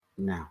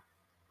Now.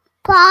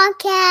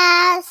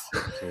 Podcast.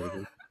 Say it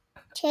again.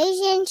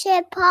 Jason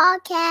Chip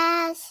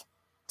Podcast.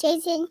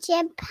 Jason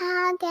Chip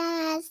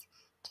Podcast.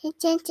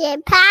 Jason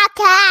Chip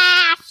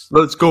Podcast.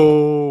 Let's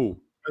go.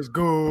 Let's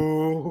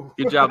go.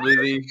 Good job,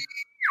 Lily.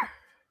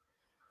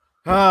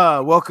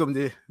 Welcome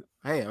to.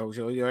 Hey,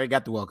 you already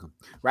got the welcome.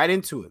 Right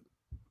into it.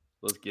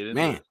 Let's get into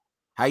Man, it.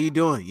 how you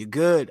doing? You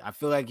good? I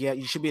feel like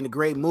you should be in a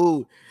great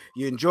mood.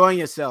 You're enjoying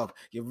yourself.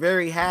 You're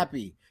very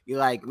happy. You're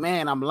like,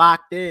 man, I'm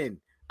locked in.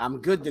 I'm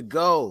good to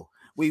go.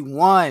 We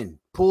won.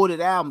 Pulled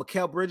it out.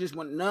 Mikal Bridges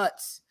went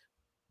nuts.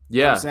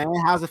 You know what I'm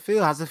saying? How's it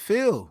feel? How's it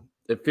feel?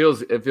 It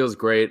feels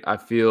great. I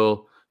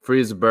feel free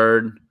as a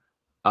bird.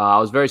 I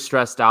was very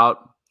stressed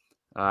out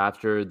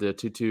after the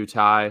 2-2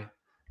 tie.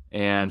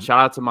 And shout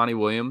out to Monty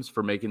Williams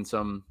for making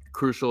some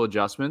crucial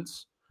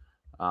adjustments.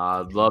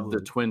 Love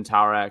the twin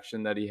tower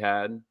action that he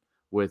had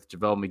with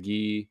JaVale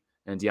McGee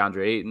and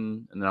DeAndre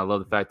Ayton. And then I love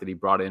the fact that he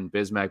brought in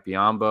Bismack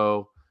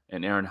Biyombo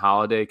and Aaron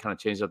Holiday, kind of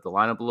changed up the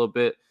lineup a little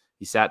bit.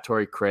 He sat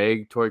Torrey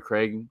Craig. Torrey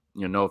Craig,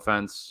 no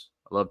offense.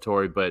 I love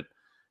Torrey, but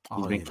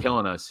he's been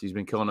killing us. He's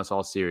been killing us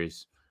all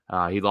series.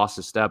 He lost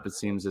a step, it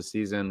seems, this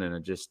season,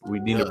 and we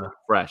need to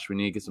refresh. We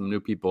need to get some new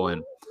people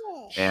in.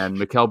 And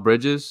Mikal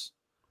Bridges,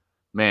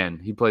 man,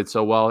 he played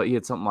so well. He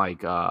had something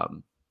like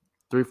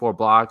 3-4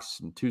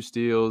 blocks and 2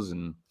 steals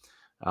and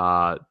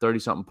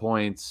 30-something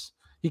points.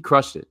 He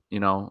crushed it,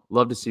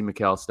 Love to see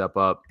Mikal step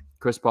up.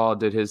 Chris Paul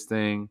did his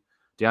thing.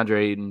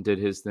 DeAndre Ayton did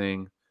his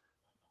thing.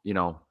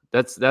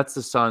 That's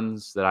the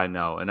Suns that I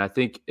know. And I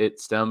think it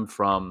stemmed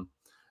from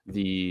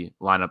the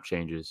lineup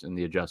changes and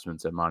the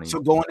adjustments at Monty. So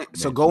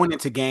going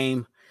into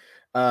game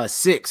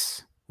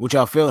 6, what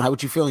y'all feeling?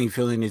 What you feeling? You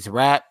feeling it's a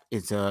wrap?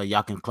 It's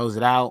y'all can close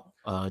it out.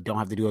 Don't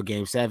have to do a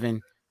game 7.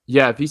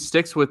 Yeah, if he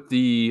sticks with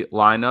the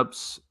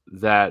lineups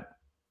that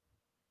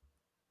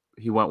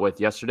he went with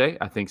yesterday,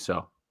 I think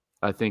so.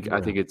 I think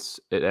it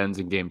ends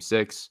in game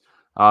 6.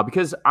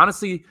 Because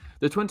honestly,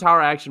 the Twin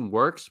Tower action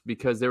works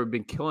because they have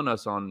been killing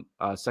us on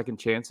second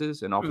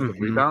chances and offensive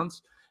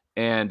rebounds.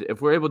 And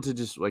if we're able to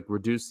just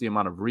reduce the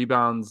amount of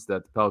rebounds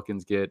that the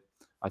Pelicans get,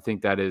 I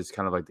think that is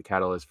kind of like the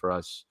catalyst for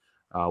us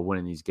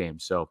winning these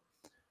games. So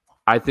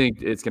I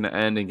think it's going to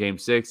end in game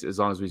 6 as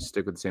long as we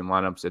stick with the same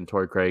lineups and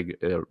Torrey Craig,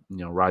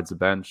 rides the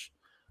bench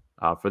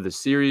for the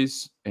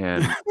series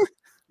and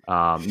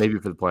maybe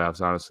for the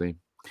playoffs, honestly.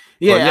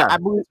 Yeah, I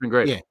believe it's been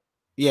great.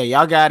 Yeah,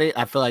 y'all got it.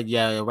 I feel like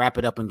wrap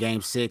it up in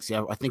game 6.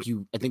 Yeah, I think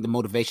the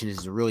motivation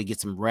is to really get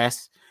some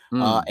rest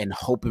and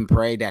hope and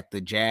pray that the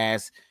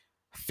Jazz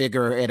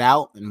figure it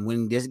out and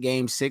win this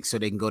game 6 so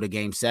they can go to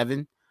game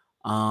 7.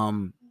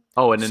 Another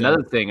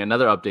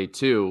update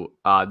too.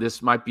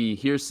 This might be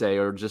hearsay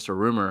or just a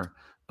rumor,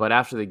 but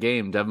after the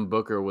game, Devin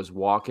Booker was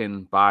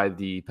walking by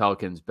the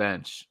Pelicans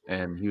bench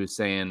and he was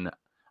saying,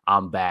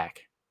 "I'm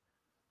back."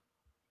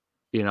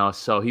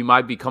 So he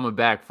might be coming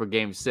back for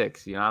game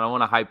 6. I don't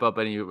want to hype up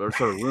any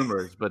sort of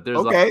rumors, but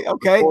there's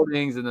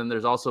recordings, and then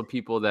there's also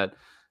people that,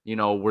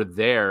 were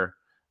there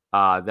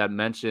that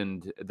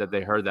mentioned that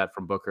they heard that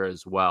from Booker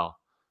as well.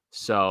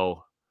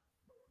 So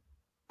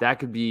that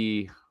could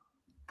be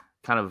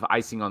kind of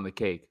icing on the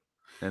cake.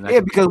 And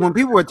because when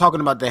people were talking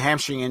about the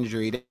hamstring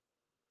injury is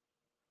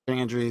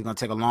going to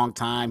take a long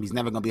time. He's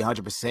never going to be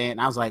 100%.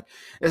 And I was like,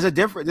 there's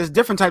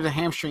different types of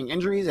hamstring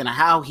injuries, and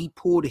how he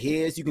pulled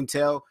his, you can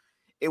tell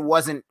it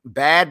wasn't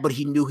bad, but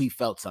he knew he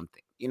felt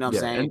something. You know what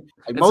I'm saying?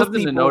 And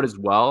something to note as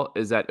well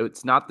is that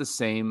it's not the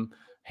same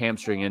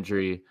hamstring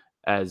injury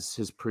as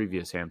his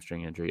previous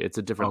hamstring injury. It's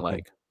a different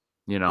leg,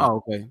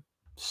 Oh, okay.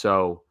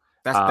 So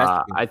that's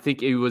I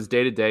think it was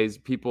day to day.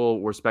 People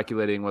were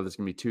speculating whether it's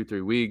going to be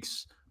 2-3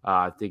 weeks.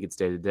 I think it's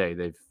day to day.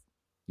 They've,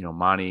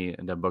 Monty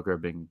and Devin Booker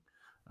have been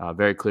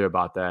very clear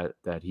about that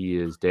he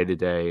is day to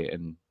day,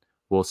 and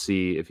we'll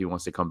see if he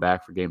wants to come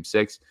back for game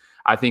 6.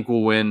 I think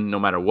we'll win no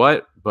matter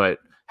what, but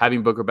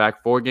having Booker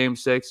back for game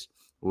 6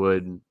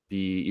 would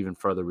be even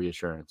further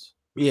reassurance.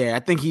 Yeah,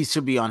 I think he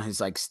should be on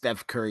his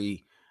Steph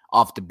Curry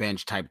off the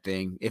bench type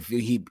thing. If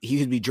he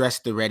could be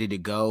dressed and ready to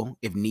go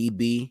if need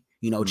be,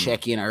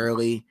 check in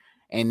early,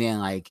 and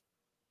then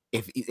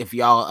if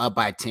y'all up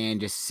by 10,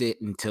 just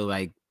sit until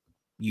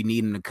you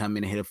need him to come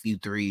in and hit a few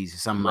threes or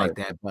something like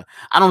that. But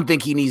I don't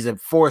think he needs to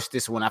force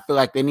this one. I feel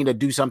like they need to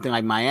do something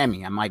like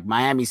Miami.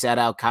 Miami sat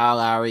out Kyle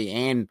Lowry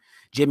and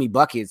Jimmy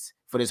Buckets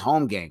for this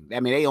home game. I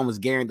mean, they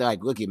almost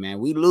guaranteed, look it, man,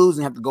 we lose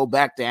and have to go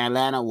back to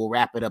Atlanta. We'll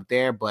wrap it up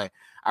there, but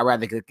I'd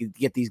rather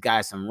get these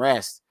guys some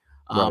rest.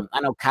 I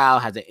know Kyle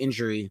has an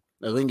injury,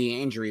 a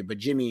lingering injury, but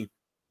Jimmy,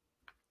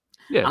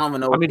 I don't even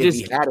know if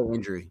he had an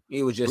injury.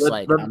 He was just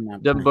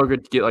Devin Booker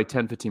to get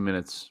 10-15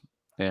 minutes,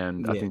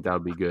 and I think that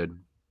would be good.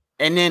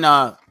 And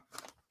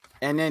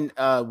then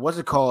what's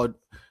it called?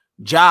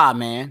 Ja,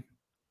 man.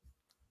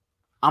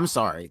 I'm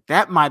sorry.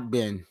 That might have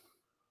been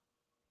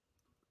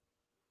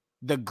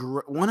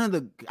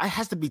it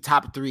has to be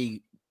top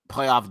 3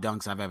 playoff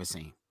dunks I've ever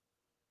seen.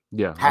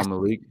 Yeah, on the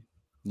league.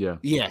 Yeah.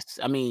 Yes.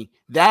 I mean,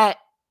 that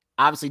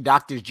obviously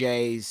Dr.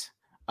 J's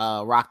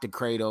Rock the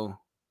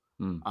Cradle,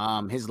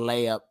 his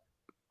layup.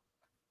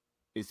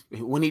 It's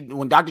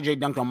when Dr. J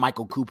dunked on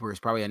Michael Cooper is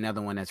probably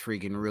another one that's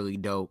freaking really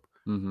dope.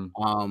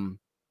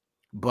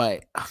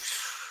 But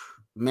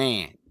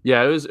man,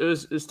 yeah,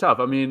 it's tough.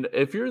 I mean,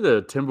 if you're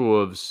the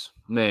Timberwolves,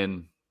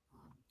 man,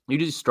 you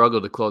just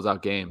struggle to close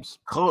out games.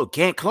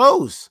 Can't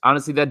close.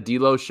 Honestly, that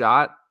D'Lo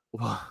shot,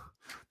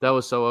 that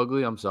was so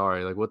ugly. I'm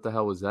sorry. Like, what the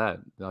hell was that?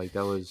 Like,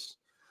 that was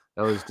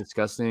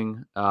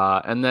disgusting.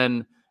 And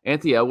then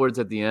Anthony Edwards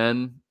at the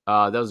end,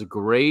 that was a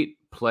great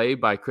play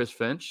by Chris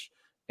Finch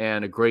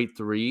and a great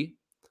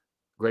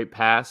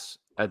pass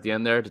at the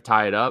end there to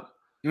tie it up.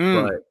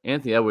 But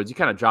Anthony Edwards, you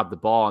kind of dropped the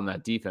ball on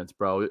that defense,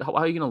 bro. How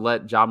are you going to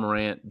let Ja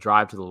Morant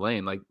drive to the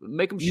lane? Like,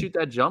 make him shoot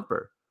that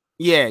jumper.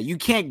 Yeah, you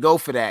can't go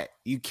for that.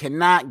 You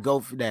cannot go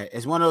for that.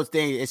 It's one of those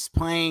things. It's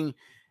playing.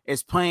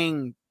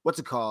 What's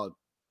it called?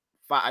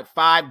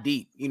 Five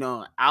deep.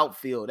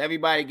 Outfield.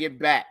 Everybody get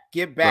back.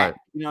 Right.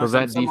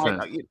 Prevent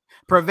defense.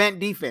 Prevent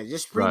defense.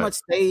 Just pretty much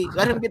stay.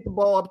 Let him get the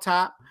ball up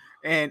top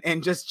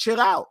and just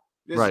chill out.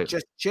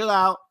 Just chill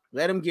out.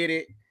 Let him get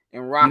it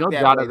and rock.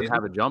 Ja doesn't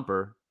have a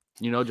jumper.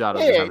 Ja doesn't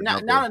have a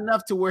jumper. Not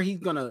enough to where he's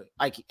gonna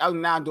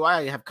now. Do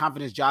I have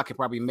confidence Ja can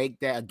probably make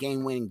that a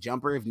game-winning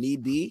jumper if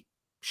need be?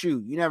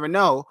 Shoot, you never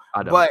know.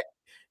 But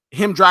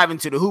him driving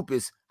to the hoop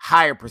is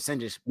higher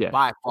percentage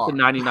by far. It's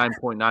a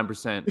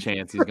 99.9%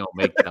 chance he's gonna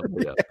make that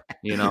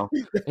layup.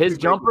 His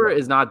jumper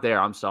is not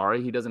there. I'm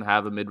sorry, he doesn't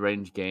have a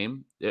mid-range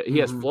game. He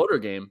has floater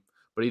game,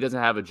 but he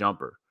doesn't have a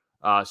jumper.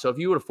 So if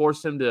you would have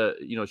forced him to,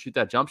 shoot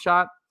that jump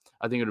shot,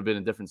 I think it would have been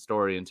a different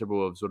story, and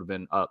Timberwolves would have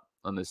been up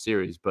on this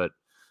series. But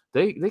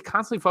they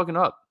constantly fucking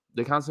up.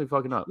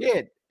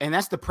 Yeah, and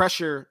that's the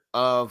pressure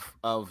of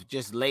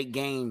just late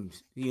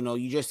games.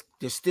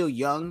 They're still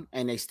young,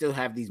 and they still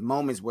have these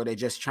moments where they're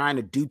just trying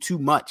to do too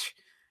much.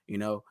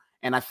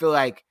 And I feel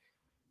like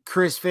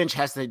Chris Finch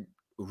has to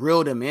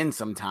reel them in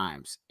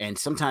sometimes, and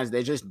sometimes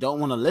they just don't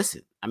want to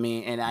listen. I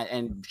mean,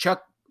 and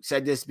Chuck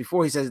said this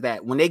before. He says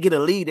that when they get a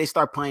lead, they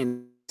start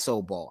playing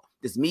soul ball,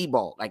 this me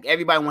ball. Like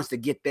everybody wants to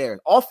get there.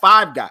 All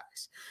five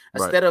guys,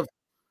 instead of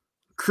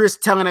Chris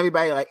telling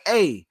everybody like,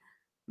 "Hey,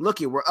 look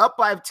here, we're up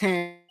by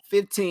 10,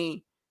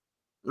 15.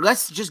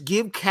 Let's just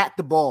give Cat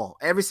the ball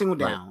every single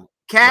down.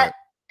 Cat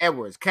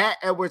Edwards.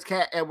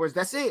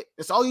 That's it.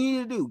 That's all you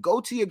need to do. Go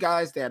to your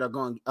guys that are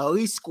going to at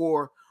least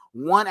score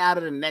one out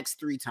of the next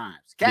 3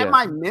 times. Cat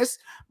might miss,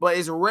 but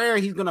it's rare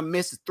he's going to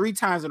miss 3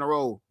 times in a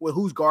row with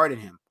who's guarding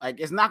him. Like,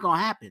 it's not going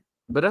to happen.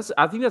 But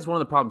I think that's one of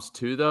the problems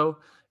too, though,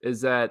 is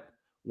that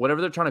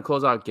whenever they're trying to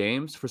close out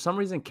games, for some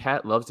reason,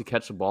 Cat loves to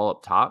catch the ball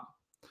up top,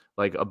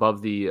 like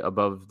above the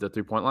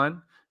 3-point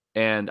line.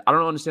 And I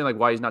don't understand like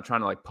why he's not trying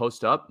to like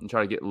post up and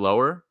try to get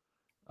lower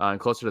and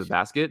closer to the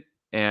basket.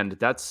 And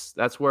that's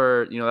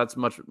where, that's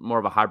much more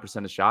of a high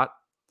percentage shot.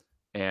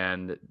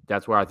 And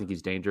that's where I think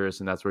he's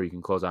dangerous. And that's where you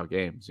can close out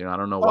games. I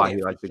don't know why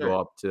he likes to go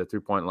up to the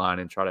 3-point line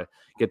and try to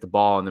get the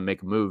ball and then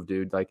make a move,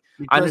 dude. Like,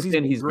 because I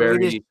understand he's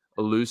very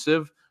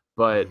elusive,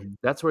 but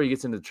that's where he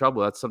gets into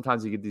trouble. That's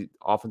sometimes you get the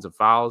offensive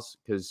fouls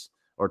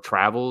or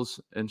travels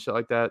and shit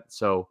like that.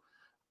 So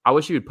I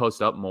wish he would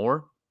post up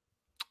more,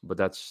 but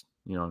that's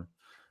in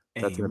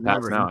the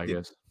past now, I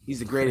guess. He's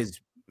the greatest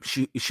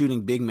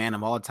shooting big man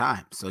of all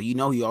time. So he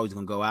always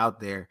going to go out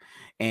there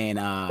and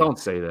don't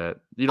say that.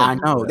 You don't. I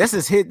know. This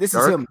is him. This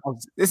is him.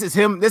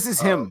 This is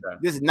him. Okay.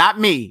 This is not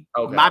me.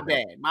 Okay, My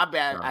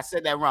bad. No. I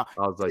said that wrong.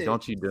 I was like,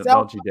 don't you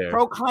dare.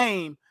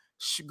 Proclaim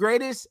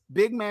greatest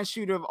big man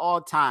shooter of all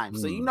time.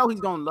 So he's going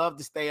to love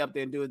to stay up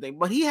there and do his thing.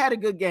 But he had a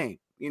good game.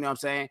 You know what I'm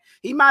saying?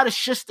 He might have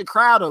shushed the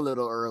crowd a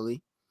little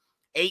early.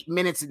 8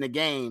 minutes in the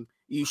game,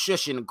 you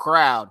shushing the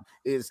crowd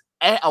is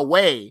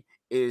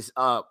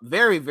a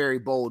very, very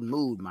bold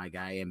move, my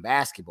guy, in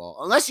basketball.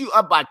 Unless you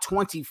up by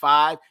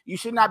 25, you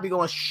should not be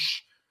going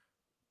shh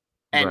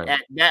and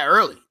at that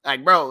early.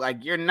 Like, bro,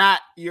 like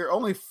you're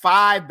only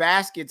 5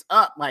 baskets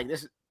up. Like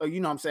this, you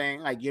know what I'm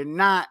saying? Like you're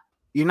not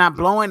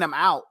blowing them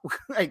out.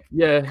 Like,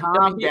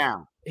 calm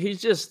down.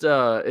 He's just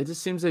it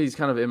just seems that he's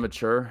kind of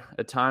immature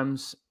at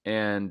times,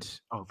 and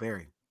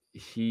very.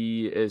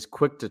 He is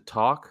quick to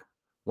talk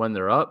when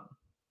they're up.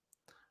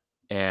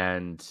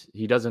 And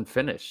he doesn't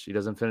finish. He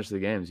doesn't finish the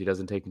games. He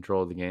doesn't take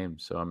control of the game.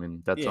 So, I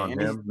mean, that's on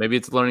him. Maybe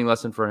it's a learning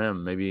lesson for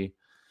him. Maybe.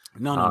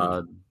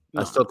 No.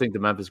 I still think the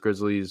Memphis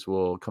Grizzlies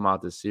will come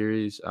out this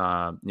series,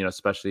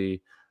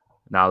 especially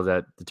now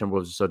that the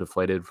Timberwolves are so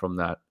deflated from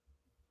that,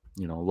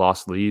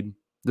 lost lead.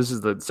 This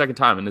is the second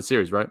time in the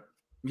series, right?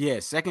 Yeah,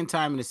 second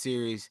time in the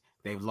series.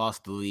 They've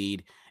lost the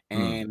lead.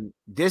 And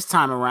this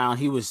time around,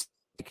 he was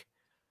like,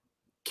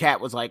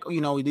 Cat was like,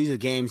 these are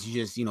games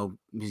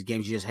these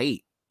games you just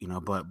hate.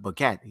 But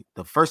Cat,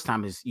 the first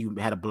time is you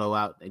had a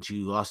blowout and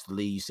you lost the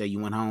lead. You say you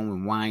went home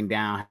and wine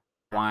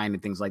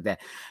and things like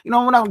that.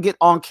 When I get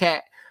on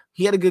Cat,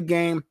 he had a good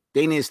game.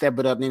 They need to step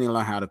it up. They need to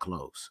learn how to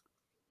close.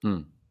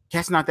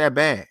 Cat's not that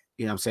bad.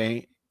 You know what I'm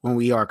saying? When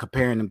we are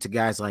comparing them to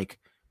guys like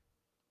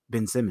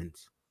Ben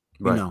Simmons,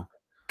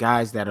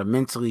 guys that are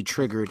mentally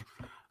triggered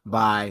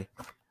by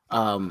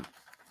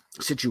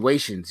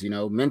situations,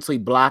 mentally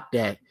blocked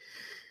that.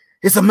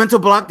 It's a mental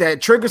block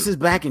that triggers his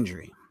back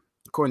injury,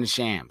 according to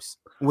Shams.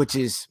 Which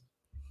is,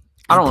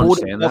 I don't pulled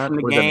understand himself that. from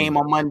the What does that game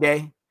mean? on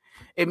Monday.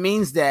 It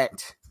means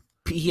that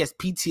he has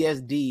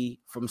PTSD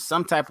from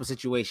some type of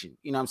situation.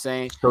 You know what I'm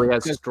saying? So he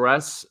has 'Cause-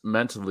 stress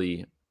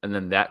mentally, and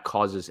then that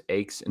causes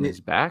aches in his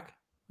back?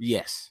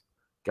 Yes.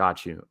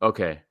 Got you.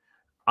 Okay.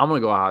 I'm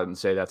going to go out and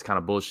say that's kind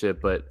of bullshit,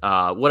 but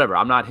whatever.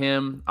 I'm not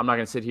him. I'm not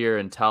going to sit here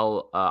and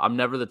tell I'm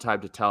never the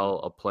type to tell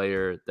a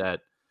player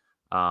that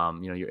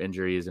your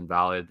injury is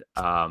invalid.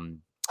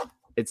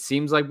 It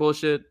seems like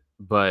bullshit,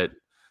 but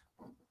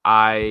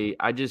I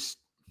just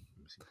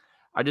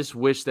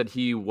wish that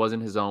he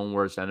wasn't his own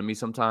worst enemy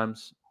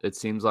sometimes. It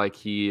seems like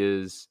he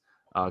is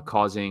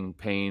causing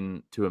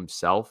pain to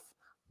himself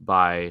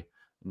by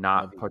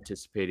not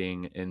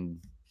participating in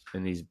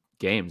these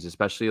games,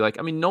 especially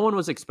no one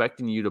was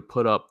expecting you to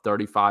put up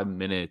 35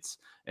 minutes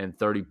and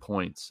 30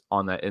 points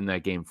in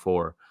that game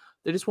 4.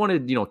 They just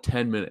wanted,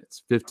 10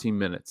 minutes, 15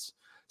 minutes,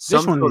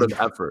 some sort of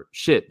effort.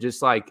 Shit,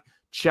 just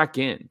check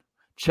in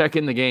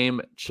the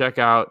game, check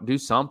out, do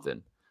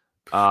something.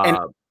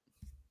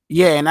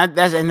 Yeah, and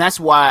that's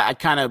why I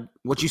kind of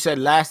what you said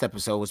last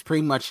episode was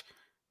pretty much,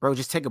 bro,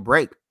 just take a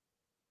break.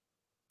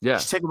 Yeah,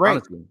 just take a break.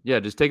 Honestly. Yeah,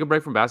 just take a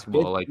break from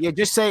basketball.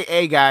 Just say,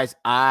 hey guys,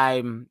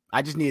 I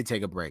just need to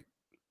take a break.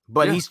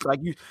 But he's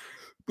like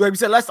we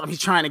said last time, he's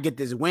trying to get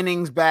his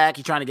winnings back.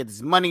 He's trying to get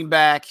his money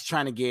back. He's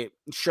trying to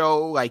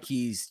show like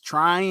he's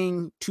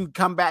trying to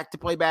come back to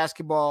play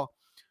basketball.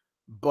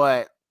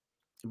 But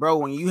bro,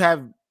 when you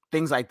have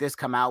things like this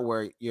come out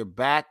where your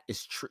back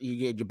is you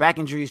get your back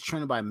injury is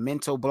triggered by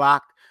mental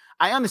block.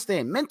 I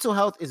understand mental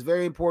health is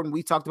very important.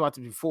 We talked about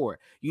this before.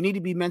 You need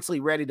to be mentally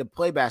ready to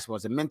play basketball.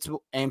 It's a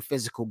mental and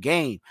physical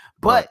game.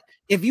 But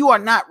if you are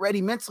not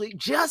ready mentally,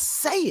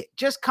 just say it.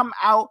 Just come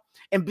out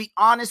and be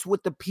honest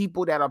with the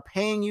people that are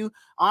paying you,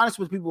 honest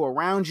with people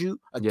around you.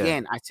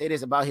 Again, I say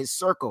this about his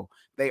circle.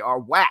 They are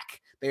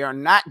whack. They are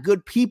not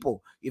good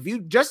people. If you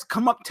just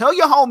come up, tell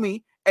your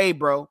homie, hey,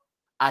 bro,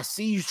 I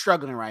see you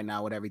struggling right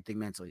now with everything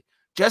mentally.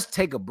 Just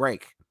take a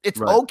break. It's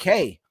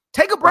okay.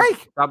 Take a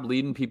break. Stop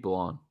leading people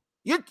on.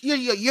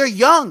 You're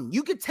young.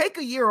 You could take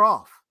a year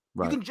off.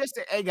 Right. You can just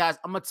say, hey, guys,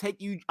 I'm going to take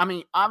you. I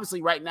mean,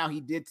 obviously, right now,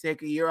 he did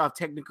take a year off,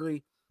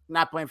 technically,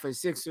 not playing for the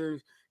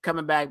Sixers,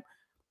 coming back.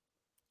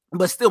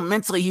 But still,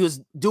 mentally, he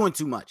was doing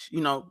too much,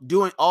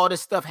 doing all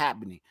this stuff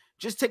happening.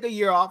 Just take a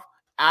year off,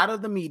 out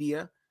of the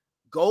media,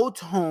 go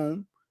to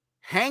home,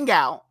 hang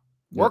out,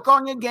 work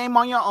on your game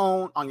on your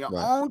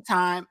own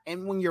time.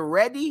 And when you're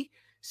ready,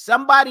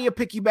 somebody will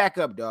pick you back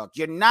up, dog.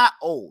 You're not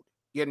old.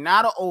 You're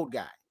not an old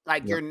guy.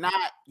 You're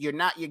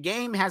not, your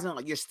game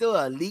hasn't, you're still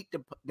an elite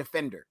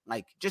defender.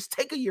 Just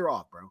take a year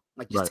off, bro.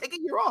 Take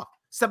a year off.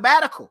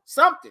 Sabbatical,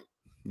 something.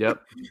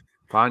 Yep.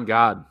 Find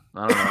God.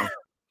 I don't know.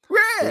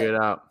 Figure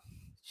it out.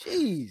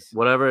 Jeez.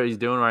 Whatever he's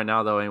doing right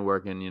now, though, ain't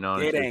working,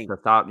 It ain't.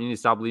 You need to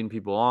stop leading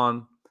people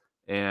on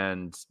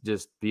and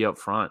just be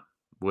upfront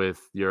with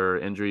your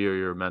injury or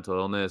your mental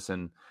illness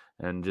and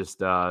just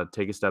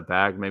take a step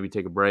back, maybe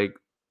take a break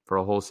for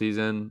a whole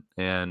season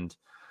and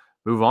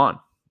move on.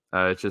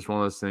 It's just one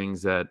of those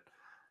things that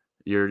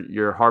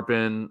you're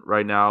harping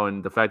right now,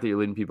 and the fact that you're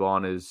leading people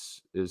on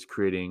is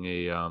creating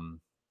a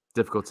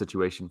difficult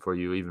situation for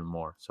you even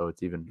more. So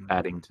it's even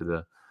adding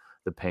to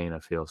the pain, I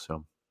feel.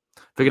 So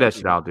figure that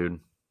shit out, dude.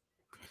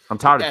 I'm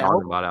tired of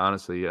talking about it,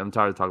 honestly. I'm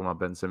tired of talking about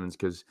Ben Simmons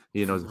because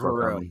he knows the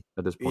fuck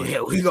at this point.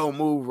 Yeah, we gonna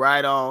move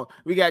right on.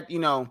 We got,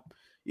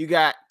 you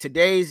got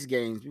today's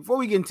games. Before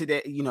we get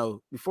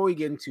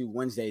into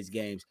Wednesday's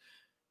games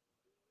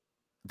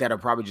that are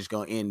probably just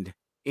gonna end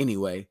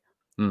anyway.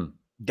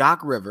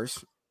 Doc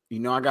Rivers, I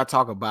gotta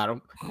talk about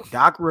him.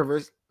 Doc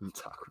Rivers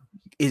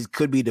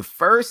could be the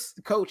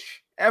first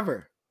coach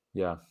ever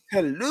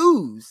to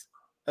lose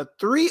a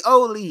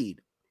 3-0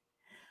 lead.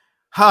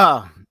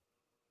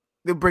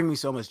 It brings me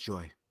so much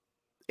joy.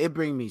 It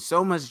brings me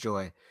so much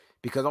joy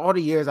because all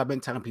the years I've been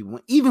telling people,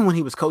 even when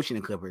he was coaching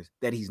the Clippers,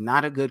 that he's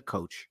not a good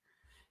coach.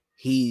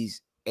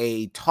 He's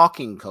a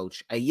talking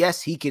coach.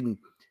 Yes, he can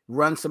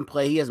run some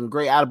play. He has some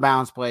great out of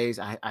bounds plays.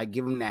 I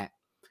give him that.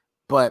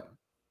 But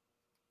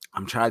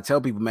I'm trying to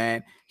tell people,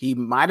 man, he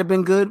might have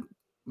been good,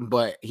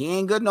 but he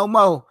ain't good no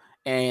more.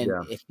 And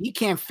if he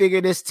can't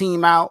figure this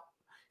team out,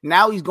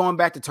 now he's going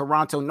back to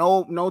Toronto.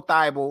 No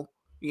Thibault,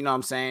 you know what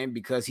I'm saying,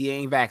 because he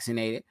ain't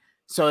vaccinated.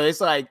 So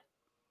it's like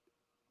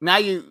now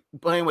you're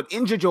playing with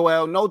injured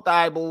Joel, no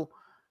Thibault.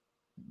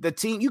 Your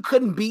team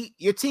couldn't beat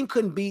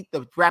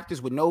the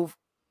Raptors with no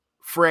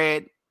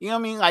Fred. You know what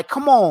I mean?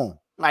 Come on.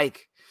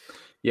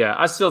 Yeah,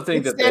 I still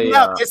think that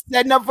it's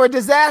setting up for a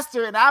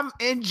disaster, and I'm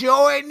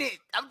enjoying it.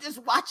 I'm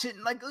just watching,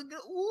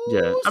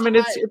 ooh, I mean,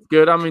 it's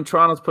good. I mean,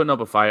 Toronto's putting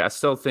up a fight. I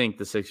still think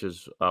the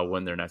Sixers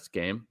win their next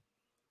game,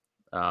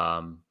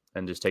 and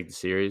just take the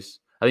series.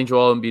 I think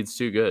Joel Embiid's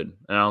too good,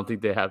 and I don't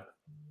think they have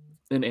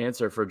an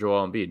answer for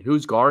Joel Embiid.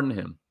 Who's guarding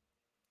him?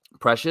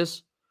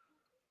 Precious?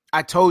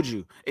 I told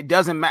you, it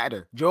doesn't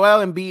matter.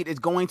 Joel Embiid is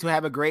going to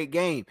have a great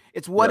game.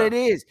 It's what it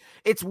is.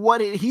 It's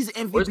what he's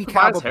MVP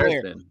caliber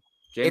player.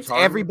 It's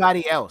Harden?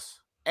 Everybody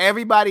else.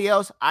 Everybody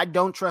else, I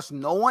don't trust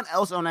no one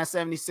else on that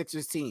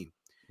 76ers team.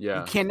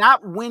 Yeah. You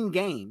cannot win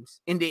games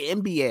in the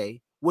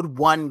NBA with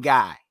one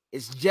guy.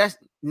 It's just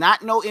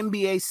not no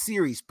NBA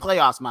series,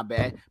 playoffs, my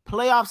bad.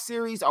 Playoff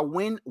series are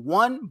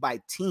won by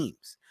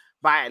teams,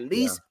 by at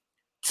least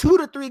 2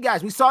 to 3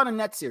 guys. We saw in the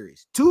Nets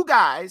series. 2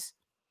 guys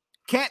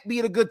can't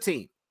beat a good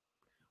team.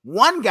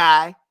 1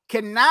 guy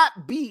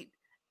cannot beat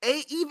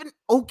a even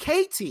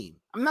okay team.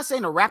 I'm not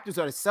saying the Raptors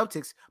or the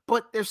Celtics,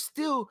 but they're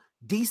still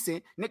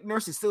decent. Nick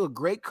Nurse is still a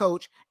great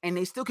coach, and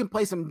they still can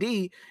play some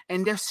D,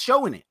 and they're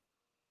showing it.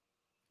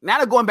 Now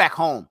they're going back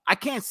home. I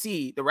can't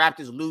see the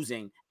Raptors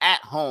losing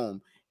at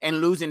home and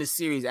losing the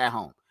series at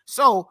home.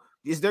 So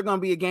is there going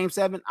to be a game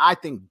 7? I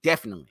think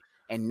definitely.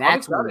 And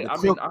that's where I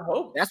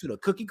hope that's where the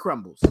cookie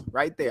crumbles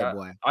right there,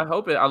 boy. I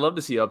hope it. I love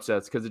to see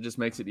upsets because it just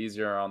makes it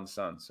easier on the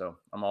Suns. So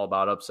I'm all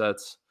about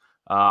upsets.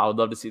 I would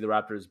love to see the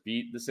Raptors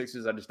beat the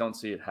Sixers. I just don't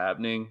see it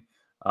happening.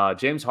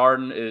 James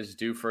Harden is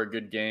due for a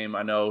good game.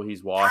 I know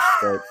he's washed,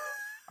 but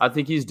I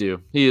think he's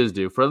due. He is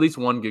due for at least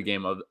one good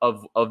game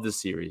of the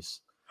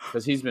series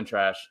because he's been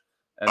trash.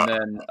 And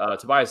then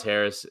Tobias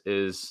Harris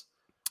is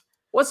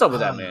 – what's up with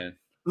that man?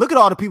 Look at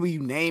all the people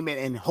you name it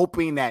and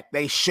hoping that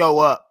they show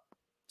up.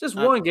 Just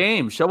one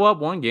game. Show up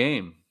one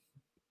game.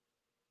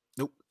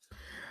 Nope.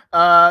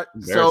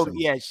 So,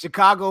 yeah,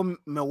 Chicago,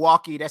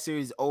 Milwaukee, that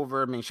series is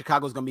over. I mean,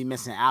 Chicago's going to be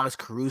missing Alex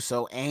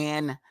Caruso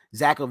and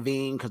Zach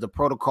LaVine because the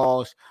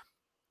protocols,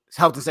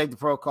 health and safety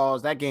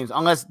protocols, that game's –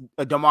 unless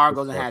DeMar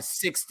goes and has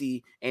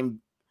 60 and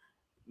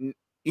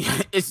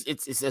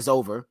it's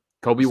over.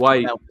 Kobe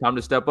White, time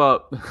to step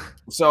up.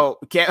 So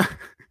can't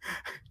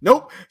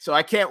nope. So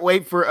I can't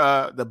wait for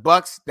the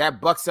Bucks. That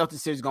Bucks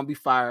Celtics series is gonna be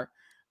fire.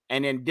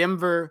 And then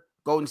Denver,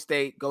 Golden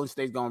State's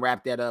gonna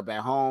wrap that up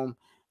at home.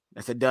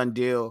 That's a done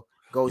deal.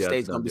 Golden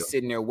State's gonna be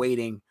sitting there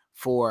waiting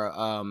for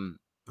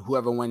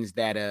whoever wins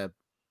that.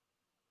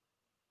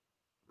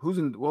 Who's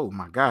in? Whoa,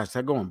 my gosh,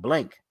 I'm going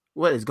blank.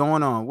 What is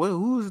going on?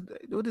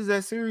 What is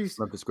that series?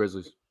 Memphis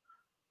Grizzlies.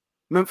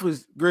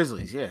 Memphis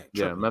Grizzlies, yeah.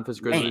 Yeah,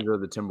 Memphis Grizzlies or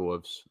the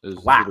Timberwolves is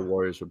who the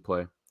Warriors would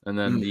play. And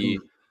then the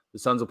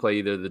Suns will play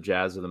either the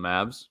Jazz or the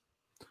Mavs.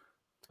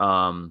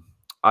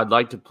 I'd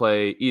like to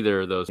play either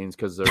of those teams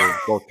because they're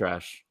both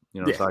trash,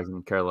 so I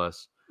can care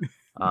less.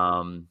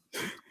 I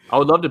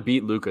would love to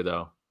beat Luka,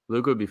 though.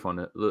 Luka would be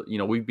fun.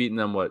 We've beaten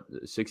them,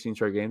 16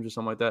 straight games or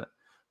something like that?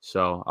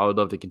 So I would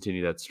love to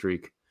continue that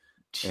streak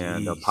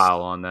and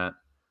pile on that.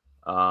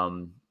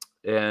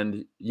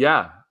 And,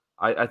 yeah.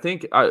 I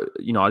think, I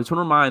just want to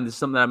remind, this is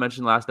something that I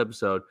mentioned last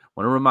episode, I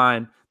want to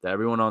remind that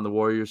everyone on the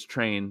Warriors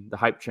train, the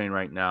hype train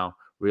right now,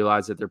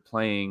 realize that they're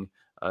playing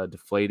a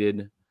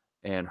deflated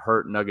and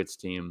hurt Nuggets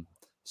team.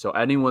 So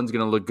anyone's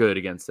going to look good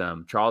against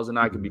them. Charles and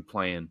I could be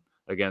playing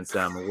against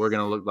them. And we're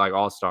going to look like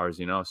all-stars,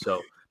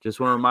 So just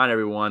want to remind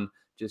everyone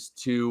just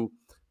to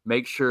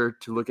make sure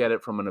to look at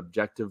it from an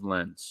objective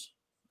lens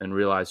and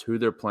realize who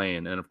they're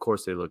playing. And, of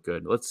course, they look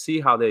good. Let's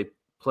see how they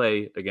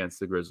play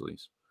against the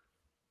Grizzlies,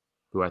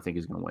 who I think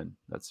is going to win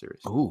that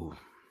series. Ooh.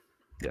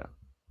 Yeah.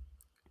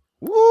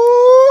 Woo!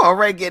 All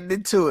right, getting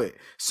into it.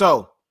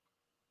 So,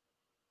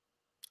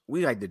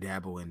 we like to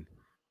dabble in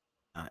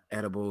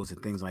edibles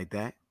and things like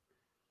that.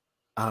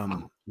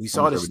 We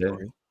saw this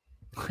story.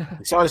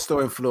 We saw the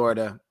story in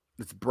Florida.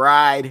 This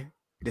bride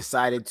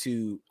decided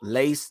to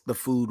lace the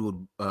food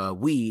with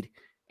weed,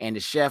 and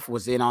the chef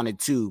was in on it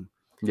too.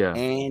 Yeah.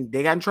 And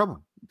they got in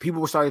trouble.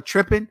 People started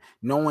tripping.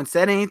 No one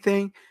said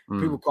anything.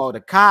 People called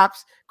the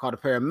cops, called the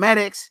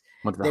paramedics.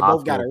 They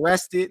both got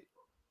arrested.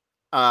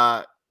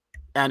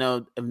 I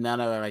know none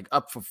are like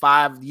up for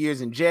 5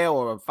 years in jail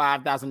or a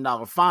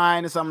 $5,000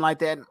 fine or something like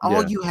that. And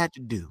all you had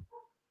to do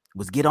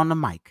was get on the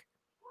mic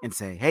and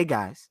say, "Hey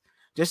guys,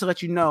 just to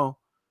let you know,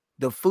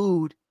 the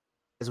food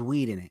has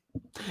weed in it.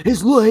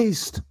 It's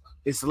laced.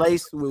 It's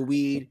laced with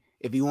weed.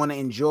 If you want to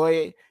enjoy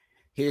it,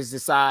 here's the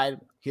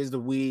side. Here's the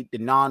weed, the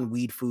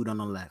non-weed food on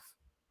the left."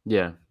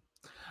 Yeah.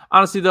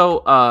 Honestly,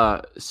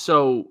 though,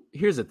 so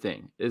here's the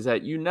thing: is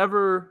that you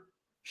never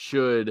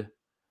should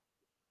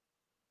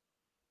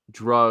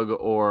drug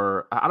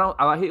or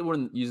I hate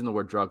when using the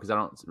word drug because I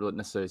don't really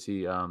necessarily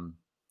see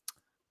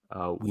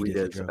weed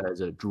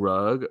as a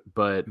drug,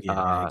 but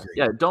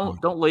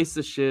don't lace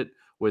the shit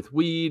with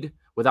weed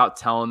without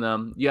telling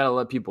them. You gotta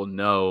let people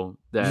know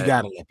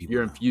that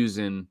you're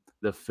infusing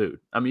the food.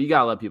 I mean, you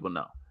gotta let people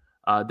know.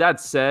 That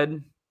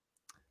said,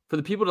 for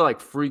the people to like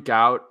freak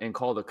out and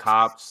call the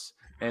cops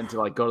and to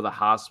like go to the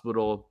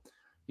hospital,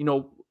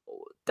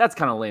 that's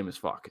kind of lame as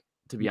fuck,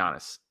 to be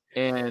honest.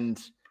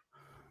 And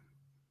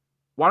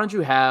why don't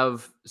you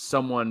have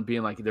someone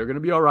being like, they're going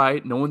to be all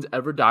right. No one's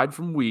ever died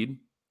from weed.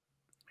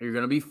 You're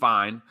going to be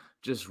fine.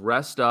 Just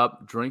rest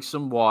up, drink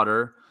some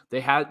water.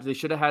 They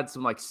should have had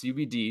some like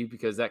CBD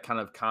because that kind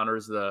of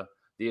counters the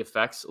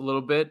effects a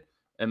little bit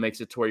and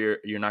makes it to where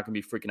you're not going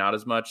to be freaking out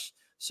as much.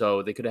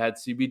 So they could have had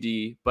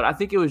CBD, but I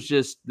think it was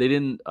just, they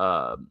didn't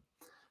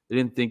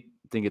think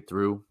it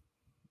through.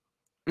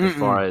 As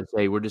far as,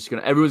 hey, everyone's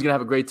gonna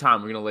have a great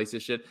time. We're gonna lace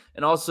this shit.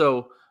 And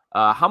also,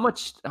 how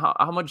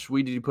much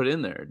weed did you put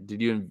in there?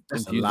 Did you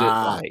infuse it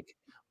like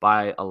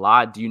by a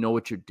lot? Do you know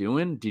what you're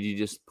doing? Did you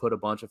just put a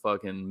bunch of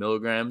fucking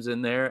milligrams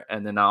in there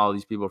and then now all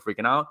these people are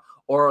freaking out?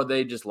 or are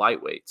they just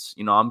lightweights?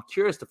 I'm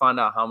curious to find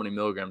out how many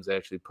milligrams they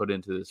actually put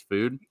into this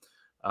food.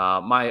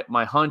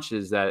 My hunch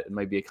is that it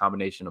might be a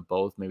combination of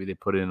both. Maybe they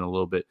put in a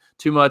little bit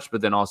too much,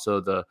 but then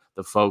also the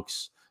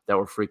folks that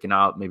were freaking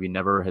out maybe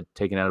never had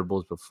taken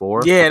edibles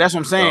before. Yeah, that's what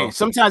I'm saying.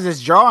 Sometimes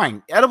it's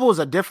jarring. Edibles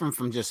are different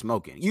from just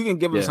smoking. You can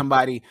give them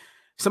somebody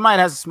that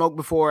hasn't smoked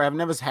before, have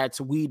never had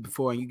some weed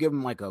before, and you give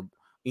them like a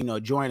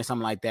joint or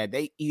something like that.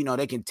 They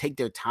they can take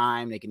their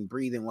time. They can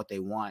breathe in what they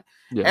want.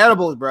 Yeah.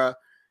 Edibles, bro.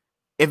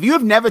 If you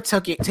have never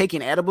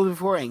taken edibles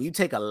before and you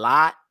take a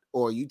lot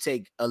or you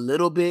take a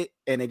little bit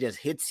and it just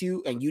hits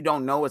you and you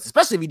don't know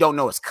especially if you don't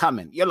know it's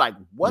coming, you're like,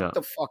 what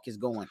the fuck is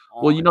going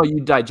on? Well,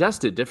 you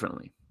digest it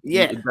differently.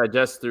 Yeah. You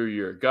digest through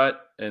your gut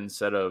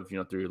instead of,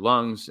 through your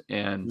lungs.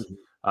 And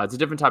it's a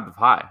different type of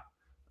high.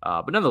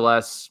 But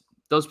nonetheless,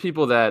 those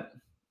people that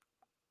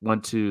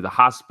went to the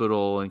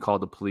hospital and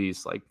called the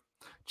police, like,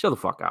 chill the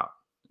fuck out.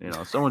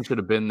 Someone should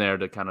have been there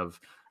to kind of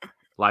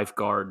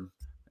lifeguard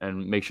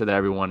and make sure that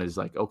everyone is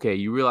like, okay,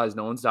 you realize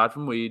no one's died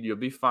from weed. You'll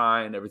be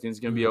fine. Everything's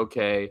going to be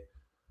okay.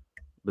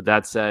 But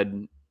that said,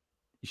 you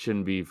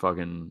shouldn't be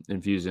fucking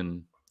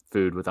infusing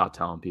food without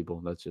telling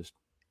people. That's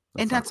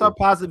our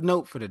positive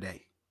note for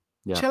today.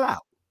 Yeah. Chill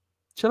out.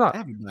 Chill out.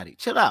 Everybody,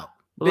 chill out.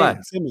 Relax.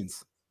 Ben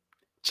Simmons,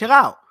 chill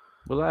out.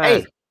 Relax.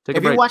 Hey,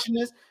 if you're watching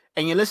this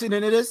and you're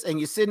listening to this and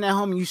you're sitting at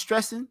home and you're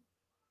stressing,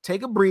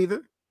 take a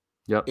breather.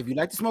 Yep. If you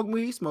like to smoke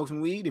weed, smoke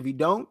some weed. If you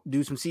don't,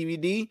 do some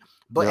CBD.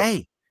 But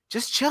hey,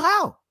 just chill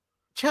out.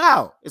 Chill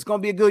out. It's going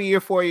to be a good year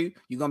for you.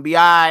 You're going to be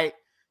all right.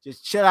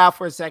 Just chill out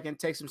for a second.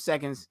 Take some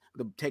seconds.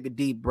 Take a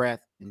deep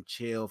breath and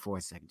chill for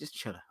a second. Just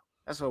chill out.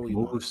 That's what we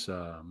want.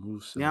 Musa.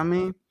 You know what I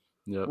mean?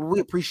 Yep. Well, we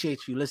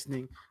appreciate you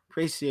listening.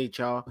 Appreciate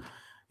y'all.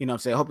 You know what I'm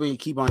saying? Hopefully you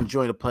keep on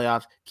enjoying the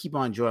playoffs. Keep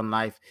on enjoying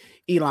life.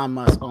 Elon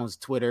Musk owns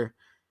Twitter.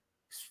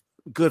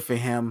 Good for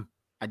him.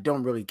 I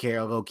don't really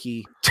care, low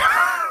key.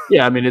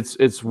 Yeah, I mean,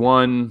 it's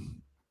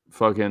one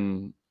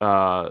fucking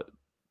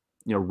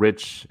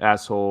rich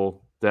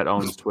asshole that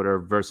owns Twitter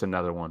versus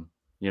another one.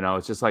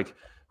 It's just like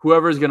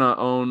whoever's gonna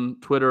own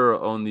Twitter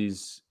or own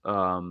these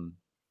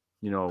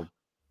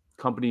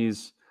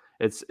companies,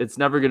 it's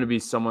never gonna be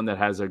someone that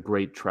has a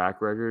great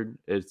track record.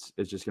 It's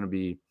just gonna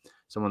be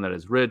someone that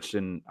is rich,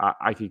 and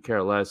I could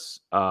care less.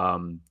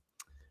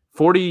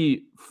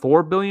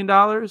 $44 billion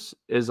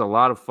is a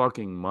lot of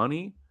fucking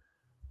money.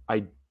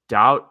 I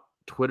doubt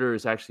Twitter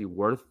is actually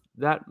worth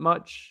that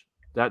much.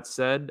 That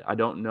said, I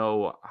don't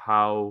know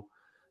how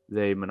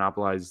they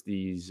monopolize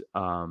these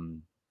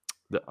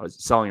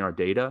selling our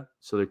data.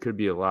 So there could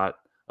be a lot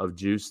of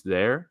juice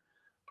there.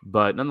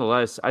 But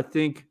nonetheless, I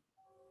think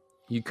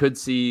you could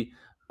see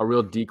a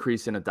real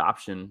decrease in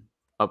adoption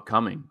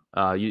upcoming.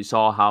 You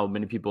saw how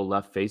many people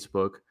left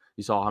Facebook.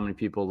 You saw how many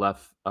people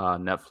left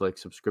Netflix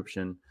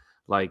subscription.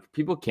 Like,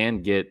 people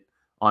can get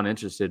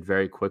uninterested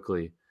very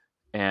quickly.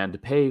 And to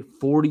pay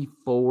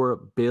 $44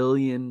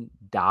 billion,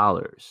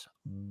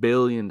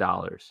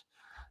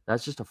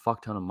 that's just a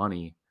fuck ton of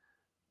money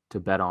to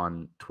bet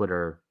on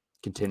Twitter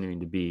continuing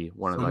to be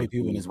one of the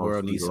people in this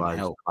world need some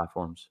help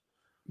platforms.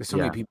 There's so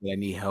many people that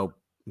need help,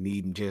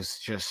 and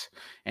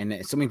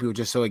so many people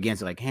just so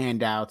against it, like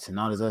handouts and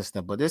all this other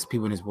stuff. But there's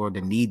people in this world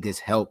that need this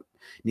help,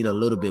 need a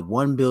little bit,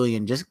 1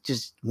 billion,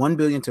 just 1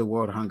 billion to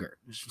world hunger.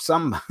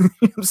 Some, you know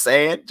what I'm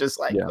saying? Just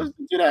like, let's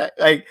do that.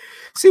 Like,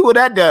 see what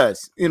that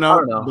does, I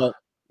don't know. But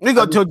we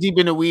go too deep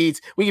in the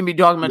weeds. We can be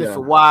talking about it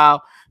for a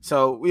while.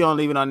 So we don't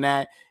leave it on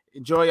that.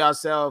 Enjoy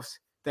yourselves.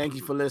 Thank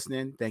you for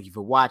listening. Thank you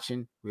for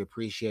watching. We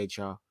appreciate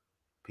y'all.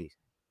 Peace.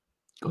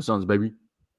 Go Suns, baby.